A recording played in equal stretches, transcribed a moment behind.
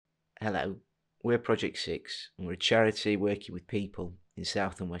Hello, we're Project 6 and we're a charity working with people in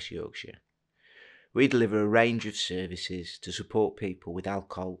South and West Yorkshire. We deliver a range of services to support people with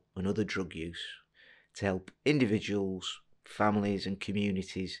alcohol and other drug use, to help individuals, families and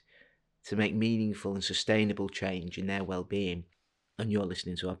communities to make meaningful and sustainable change in their well-being. And you're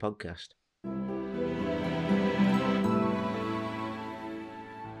listening to our podcast.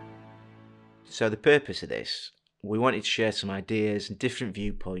 So the purpose of this, we wanted to share some ideas and different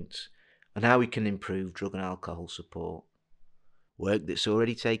viewpoints on how we can improve drug and alcohol support, work that's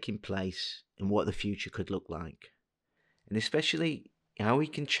already taking place and what the future could look like, and especially how we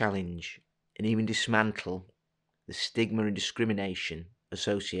can challenge and even dismantle the stigma and discrimination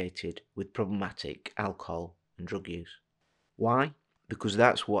associated with problematic alcohol and drug use. Why? Because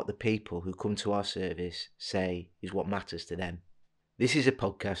that's what the people who come to our service say is what matters to them. This is a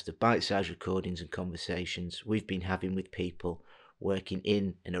podcast of bite-sized recordings and conversations we've been having with people working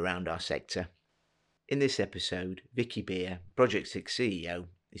in and around our sector. In this episode, Vicky Beer, Project 6 CEO,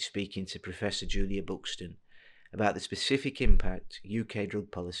 is speaking to Professor Julia Buxton about the specific impact UK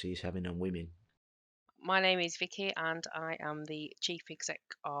drug policy is having on women. My name is Vicky and I am the Chief Exec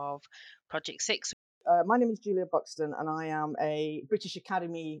of Project 6. My name is Julia Buxton and I am a British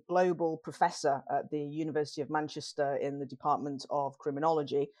Academy Global Professor at the University of Manchester in the Department of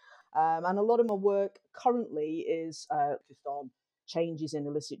Criminology. And a lot of my work currently is focused on changes in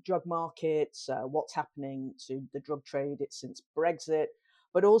illicit drug markets, what's happening to the drug trade since Brexit,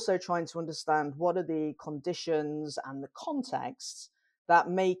 but also trying to understand what are the conditions and the contexts that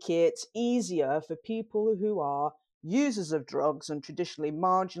make it easier for people who are users of drugs and traditionally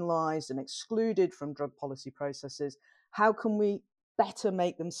marginalized and excluded from drug policy processes. How can we better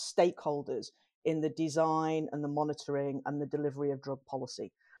make them stakeholders in the design and the monitoring and the delivery of drug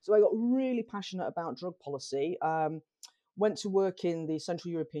policy? So I got really passionate about drug policy, went to work in the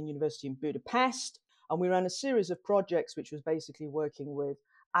Central European University in Budapest, and we ran a series of projects which was basically working with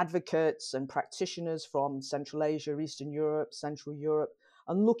advocates and practitioners from Central Asia, Eastern Europe, Central Europe,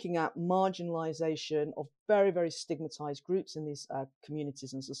 and looking at marginalization of very, very stigmatized groups in these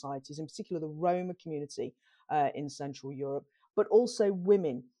communities and societies, in particular the Roma community in Central Europe, but also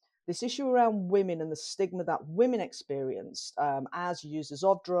women. This issue around women and the stigma that women experienced as users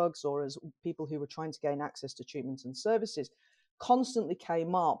of drugs or as people who were trying to gain access to treatment and services constantly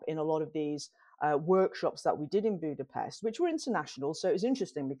came up in a lot of these workshops that we did in Budapest, which were international. So it was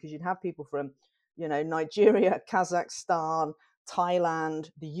interesting because you'd have people from, Nigeria, Kazakhstan, Thailand,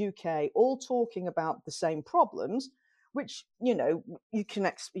 the UK, all talking about the same problems, which you can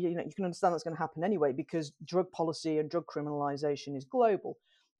understand that's going to happen anyway because drug policy and drug criminalization is global.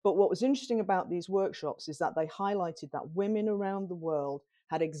 But what was interesting about these workshops is that they highlighted that women around the world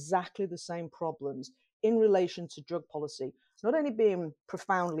had exactly the same problems in relation to drug policy, not only being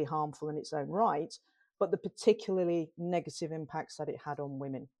profoundly harmful in its own right, but the particularly negative impacts that it had on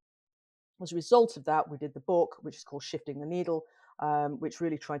women. As a result of that, we did the book, which is called Shifting the Needle, which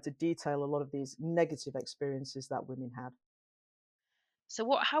really tried to detail a lot of these negative experiences that women had.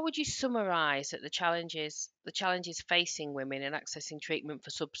 So how would you summarize the challenges facing women in accessing treatment for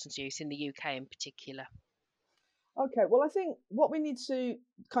substance use in the UK in particular? Okay, well, I think what we need to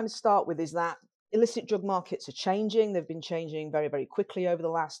kind of start with is that illicit drug markets are changing. They've been changing very, very quickly over the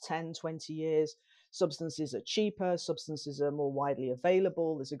last 10, 20 years. Substances are cheaper, substances are more widely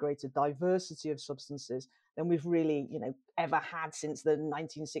available. There's a greater diversity of substances than we've really, ever had since the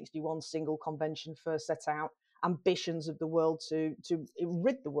 1961 Single Convention first set out ambitions of the world to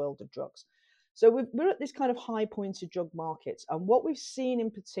rid the world of drugs. So we're at this kind of high point of drug markets. And what we've seen in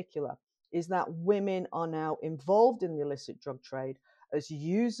particular is that women are now involved in the illicit drug trade as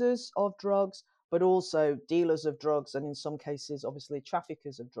users of drugs, but also dealers of drugs, and in some cases, obviously,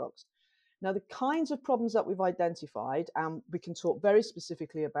 traffickers of drugs. Now, the kinds of problems that we've identified, and we can talk very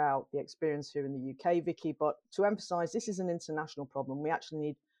specifically about the experience here in the UK, Vicky, but to emphasize, this is an international problem. We actually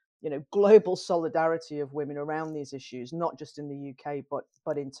need, global solidarity of women around these issues, not just in the UK,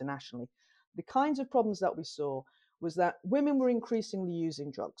 but internationally. The kinds of problems that we saw was that women were increasingly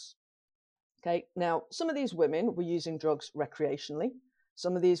using drugs. Okay, now some of these women were using drugs recreationally.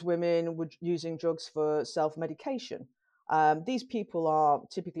 Some of these women were using drugs for self-medication. These people are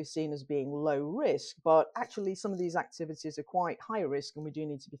typically seen as being low risk, but actually some of these activities are quite high risk, and we do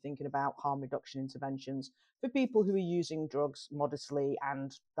need to be thinking about harm reduction interventions for people who are using drugs modestly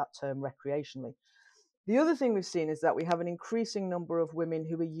and that term recreationally. The other thing we've seen is that we have an increasing number of women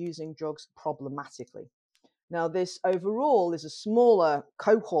who are using drugs problematically. Now, this overall is a smaller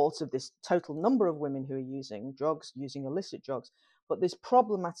cohort of this total number of women who are using drugs, using illicit drugs. But this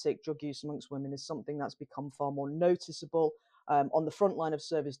problematic drug use amongst women is something that's become far more noticeable. on the front line of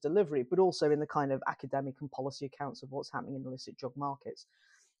service delivery, but also in the kind of academic and policy accounts of what's happening in illicit drug markets.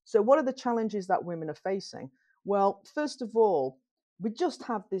 So what are the challenges that women are facing? Well, first of all, we just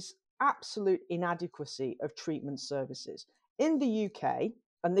have this absolute inadequacy of treatment services. In the UK,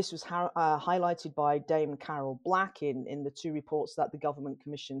 and this was highlighted by Dame Carol Black in the two reports that the government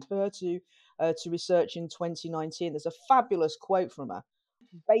commissioned her to research in 2019. There's a fabulous quote from her,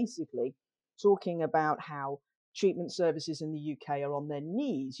 basically talking about how treatment services in the UK are on their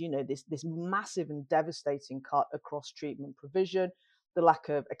knees. You know, this massive and devastating cut across treatment provision, the lack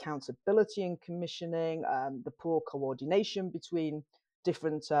of accountability and commissioning, the poor coordination between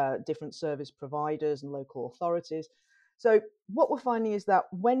different service providers and local authorities. So what we're finding is that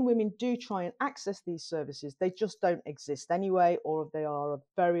when women do try and access these services, they just don't exist anyway, or they are of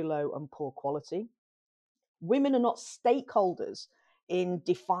very low and poor quality. Women are not stakeholders in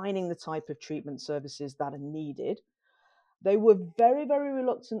defining the type of treatment services that are needed. They were very, very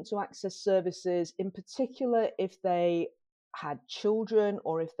reluctant to access services, in particular if they had children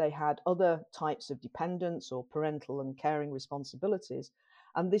or if they had other types of dependence or parental and caring responsibilities.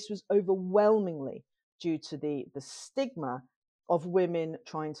 And this was overwhelmingly due to the stigma of women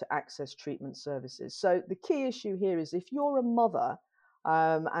trying to access treatment services. So the key issue here is if you're a mother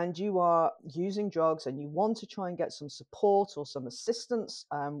and you are using drugs and you want to try and get some support or some assistance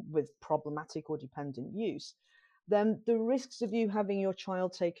with problematic or dependent use, then the risks of you having your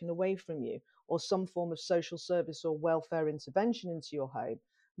child taken away from you or some form of social service or welfare intervention into your home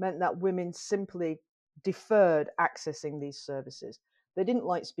meant that women simply deferred accessing these services. They didn't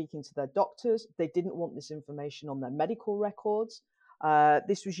like speaking to their doctors. They didn't want this information on their medical records.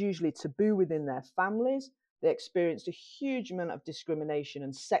 This was usually taboo within their families. They experienced a huge amount of discrimination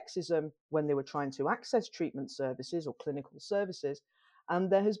and sexism when they were trying to access treatment services or clinical services. And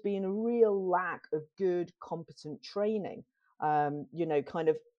there has been a real lack of good, competent training, kind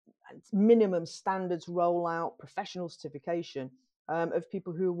of minimum standards rollout, professional certification of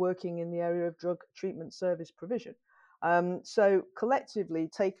people who are working in the area of drug treatment service provision. So collectively,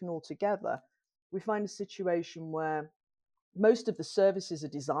 taken all together, we find a situation where most of the services are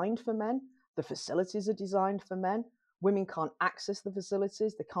designed for men. The facilities are designed for men. Women can't access the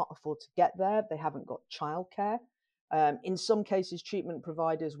facilities. They can't afford to get there. They haven't got childcare. In some cases, treatment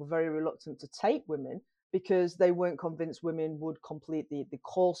providers were very reluctant to take women because they weren't convinced women would complete the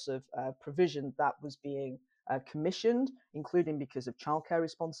course of provision that was being commissioned, including because of childcare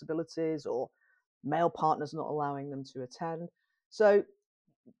responsibilities or male partners not allowing them to attend. So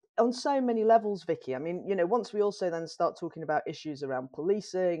on so many levels, Vicky, I mean, once we also then start talking about issues around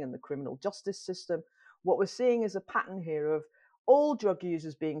policing and the criminal justice system, what we're seeing is a pattern here of all drug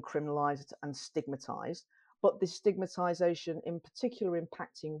users being criminalized and stigmatized, but this stigmatization in particular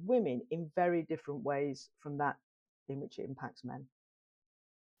impacting women in very different ways from that in which it impacts men.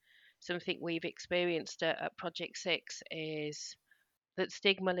 Something we've experienced at Project 6 is that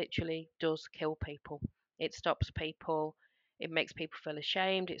stigma literally does kill people. It stops people, it makes people feel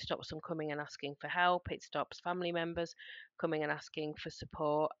ashamed, it stops them coming and asking for help, it stops family members coming and asking for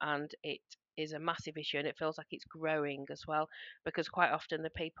support, and it is a massive issue, and it feels like it's growing as well, because quite often the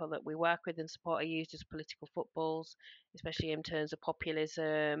people that we work with and support are used as political footballs, especially in terms of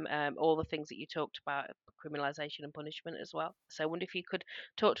populism, all the things that you talked about, criminalisation and punishment as well. So I wonder if you could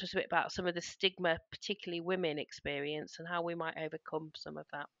talk to us a bit about some of the stigma particularly women experience and how we might overcome some of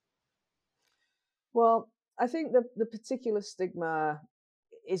that. Well, I think the particular stigma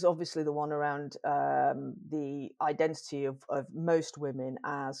is obviously the one around the identity of most women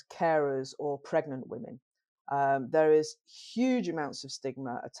as carers or pregnant women. There is huge amounts of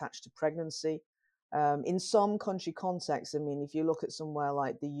stigma attached to pregnancy. In some country contexts, I mean, if you look at somewhere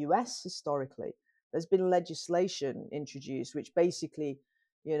like the US historically, there's been legislation introduced which basically,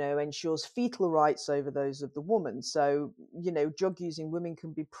 ensures fetal rights over those of the woman. So, drug using women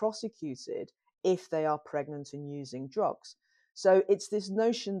can be prosecuted if they are pregnant and using drugs. So it's this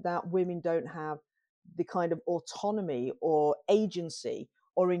notion that women don't have the kind of autonomy or agency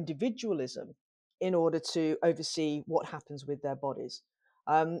or individualism in order to oversee what happens with their bodies.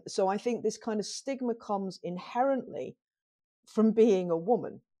 So I think this kind of stigma comes inherently from being a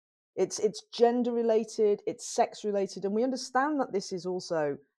woman. It's gender related, it's sex related, and we understand that this is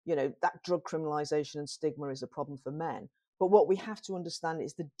also, that drug criminalization and stigma is a problem for men. But what we have to understand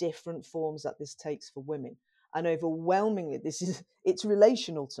is the different forms that this takes for women. And overwhelmingly, it's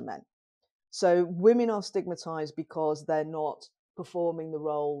relational to men. So women are stigmatized because they're not performing the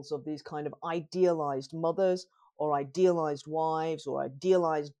roles of these kind of idealized mothers or idealized wives or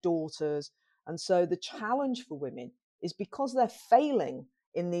idealized daughters. And so the challenge for women is because they're failing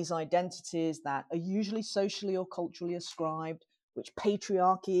in these identities that are usually socially or culturally ascribed, which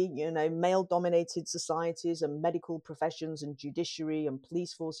patriarchy, male-dominated societies and medical professions and judiciary and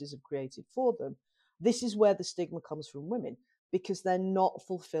police forces have created for them. This is where the stigma comes from women, because they're not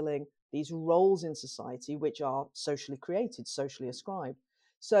fulfilling these roles in society which are socially created, socially ascribed.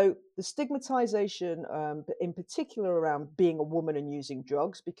 So the stigmatization, in particular around being a woman and using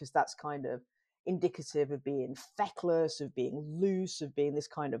drugs, because that's kind of indicative of being feckless, of being loose, of being this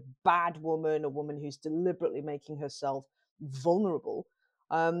kind of bad woman, a woman who's deliberately making herself vulnerable.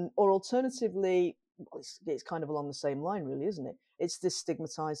 Or alternatively, it's kind of along the same line, really, isn't it? It's this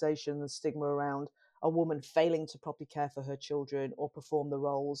stigmatization, the stigma around a woman failing to properly care for her children or perform the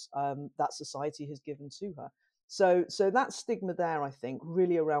roles that society has given to her. So that stigma there, I think,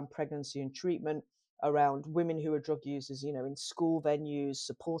 really around pregnancy and treatment, around women who are drug users, in school venues,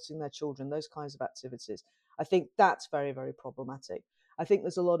 supporting their children, those kinds of activities. I think that's very, very problematic. I think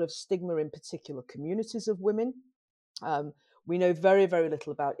there's a lot of stigma in particular communities of women. We know very, very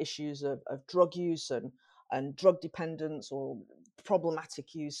little about issues of drug use and drug dependence or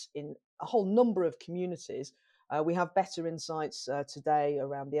problematic use in a whole number of communities. We have better insights today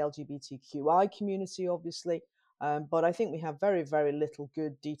around the LGBTQI community, obviously, but I think we have very, very little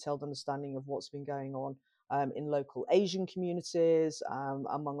good detailed understanding of what's been going on in local Asian communities,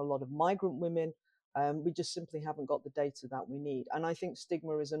 among a lot of migrant women. We just simply haven't got the data that we need. And I think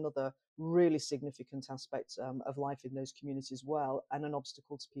stigma is another really significant aspect of life in those communities as well, and an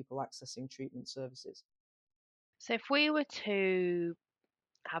obstacle to people accessing treatment services. So if we were to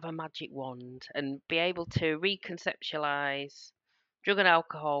have a magic wand and be able to reconceptualize drug and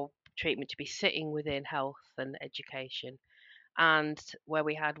alcohol treatment to be sitting within health and education, and where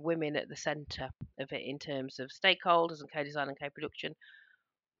we had women at the centre of it in terms of stakeholders and co-design and co-production,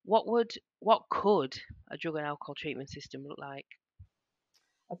 what could a drug and alcohol treatment system look like?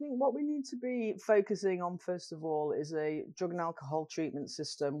 I think what we need to be focusing on, first of all, is a drug and alcohol treatment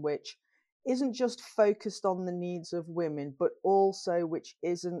system which isn't just focused on the needs of women, but also which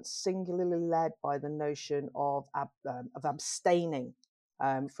isn't singularly led by the notion of abstaining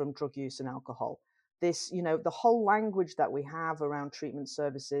from drug use and alcohol. This, the whole language that we have around treatment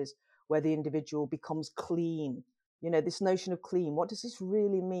services where the individual becomes clean, this notion of clean, what does this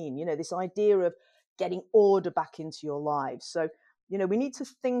really mean? This idea of getting order back into your lives. So we need to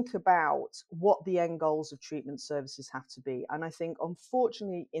think about what the end goals of treatment services have to be. And I think,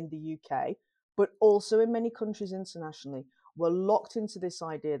 unfortunately, in the UK, but also in many countries internationally, we're locked into this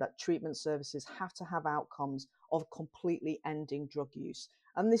idea that treatment services have to have outcomes of completely ending drug use.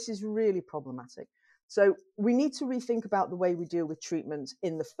 And this is really problematic. So we need to rethink about the way we deal with treatment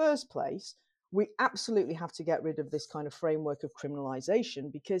in the first place. We absolutely have to get rid of this kind of framework of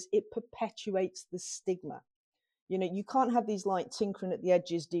criminalization because it perpetuates the stigma. You can't have these like tinkering at the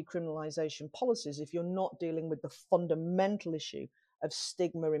edges decriminalization policies if you're not dealing with the fundamental issue of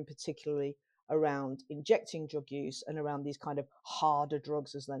stigma, in particularly around injecting drug use and around these kind of harder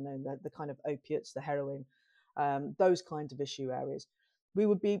drugs, as they're known, the kind of opiates, the heroin, those kinds of issue areas. We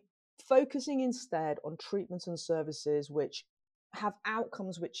would be focusing instead on treatments and services which have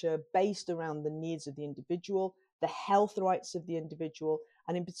outcomes which are based around the needs of the individual, the health rights of the individual,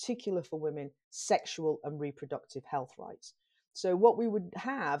 and in particular for women, sexual and reproductive health rights. So what we would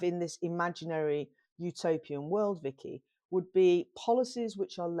have in this imaginary utopian world, Vicky, would be policies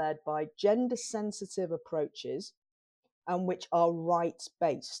which are led by gender-sensitive approaches and which are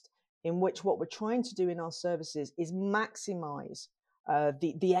rights-based, in which what we're trying to do in our services is maximize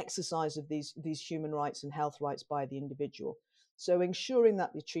the exercise of these human rights and health rights by the individual. So ensuring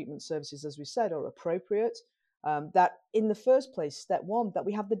that the treatment services, as we said, are appropriate, that in the first place, step one, that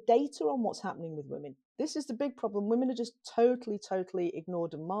we have the data on what's happening with women. This is the big problem. Women are just totally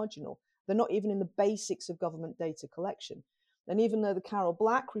ignored and marginal. They're not even in the basics of government data collection. And even though the Carol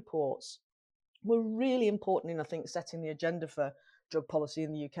Black reports were really important in, I think, setting the agenda for drug policy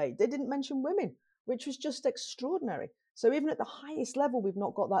in the UK, they didn't mention women, which was just extraordinary. So even at the highest level, we've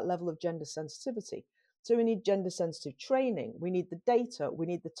not got that level of gender sensitivity. So we need gender sensitive training, we need the data, we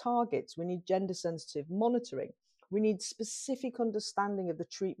need the targets, we need gender sensitive monitoring, we need specific understanding of the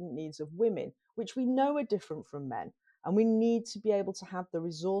treatment needs of women, which we know are different from men. And we need to be able to have the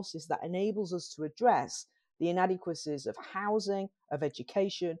resources that enables us to address the inadequacies of housing, of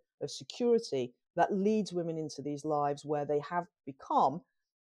education, of security that leads women into these lives where they have become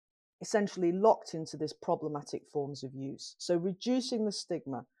essentially locked into this problematic forms of use. So reducing the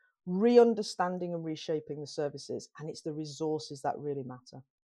stigma, re-understanding and reshaping the services, and it's the resources that really matter.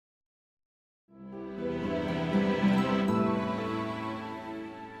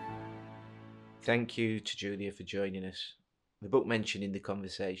 Thank you to Julia for joining us. The book mentioned in the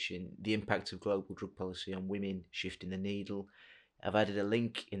conversation the impact of global drug policy on women shifting the needle. I've added a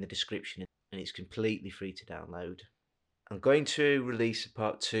link in the description and it's completely free to download. I'm going to release a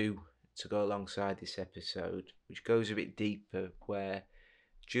part 2 to go alongside this episode, which goes a bit deeper, where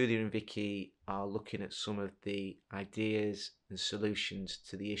Julia and Vicky are looking at some of the ideas and solutions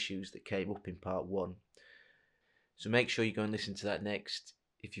to the issues that came up in part 1. So make sure you go and listen to that next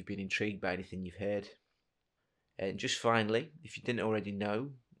if you've been intrigued by anything you've heard. And just finally, if you didn't already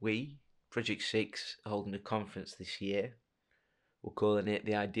know, we, Project 6, are holding a conference this year. We're calling it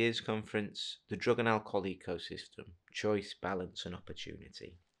the Ideas Conference, the Drug and Alcohol Ecosystem, Choice, Balance and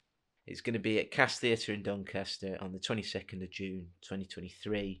Opportunity. It's going to be at Cass Theatre in Doncaster on the 22nd of June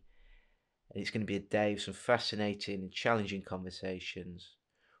 2023. And it's going to be a day of some fascinating and challenging conversations,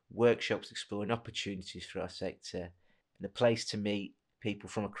 workshops exploring opportunities for our sector, and a place to meet people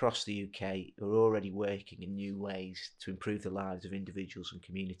from across the UK who are already working in new ways to improve the lives of individuals and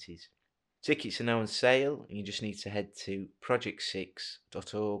communities. Tickets are now on sale, and you just need to head to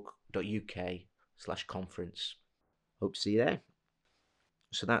project6.org.uk/conference. Hope to see you there.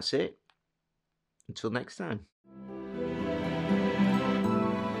 So that's it. Until next time.